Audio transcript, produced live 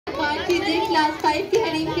Class 5 के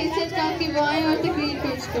हरीम केसर का की दुआएं और तकरीर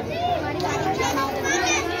पेश करें।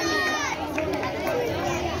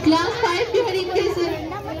 क्लास 5 के हरीम केसर।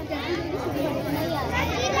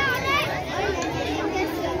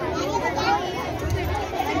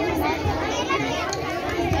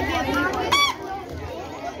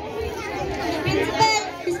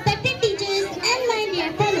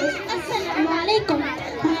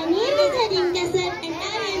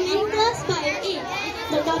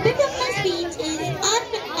 The topic of my speech is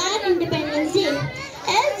our Independence Day.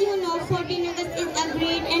 As you know, 14 August is a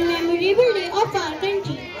great and memorable day of our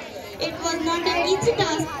country. It was not an easy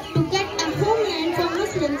task to get a homeland for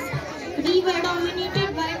Muslims. We were dominated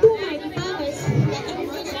by two mighty powers, the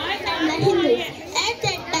English and the Hindus. At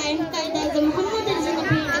that time, Qaeda Muhammad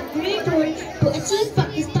played a great role to achieve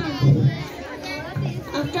Pakistan.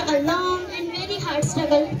 After a long and very hard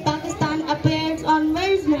struggle, Pakistan appeared on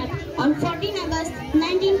world's map on 14 August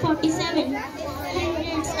 1947.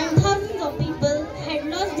 Hundreds and thousands of people had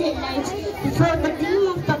lost their lives before the dream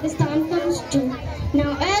of Pakistan comes true.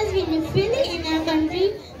 Now, as we live freely in our country,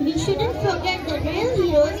 we shouldn't forget the real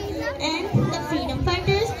heroes and the freedom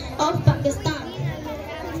fighters of Pakistan.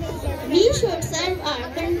 We should serve our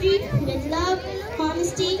country with love,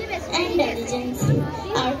 honesty and diligence.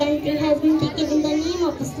 Our country has been taken in the name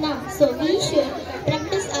of Islam, so we should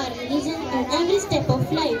practice our religion in every step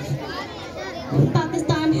of life.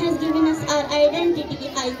 Pakistan has given us our identity.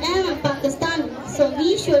 I am a Pakistani, so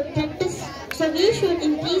we should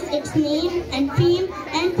increase its name and fame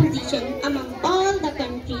and position among all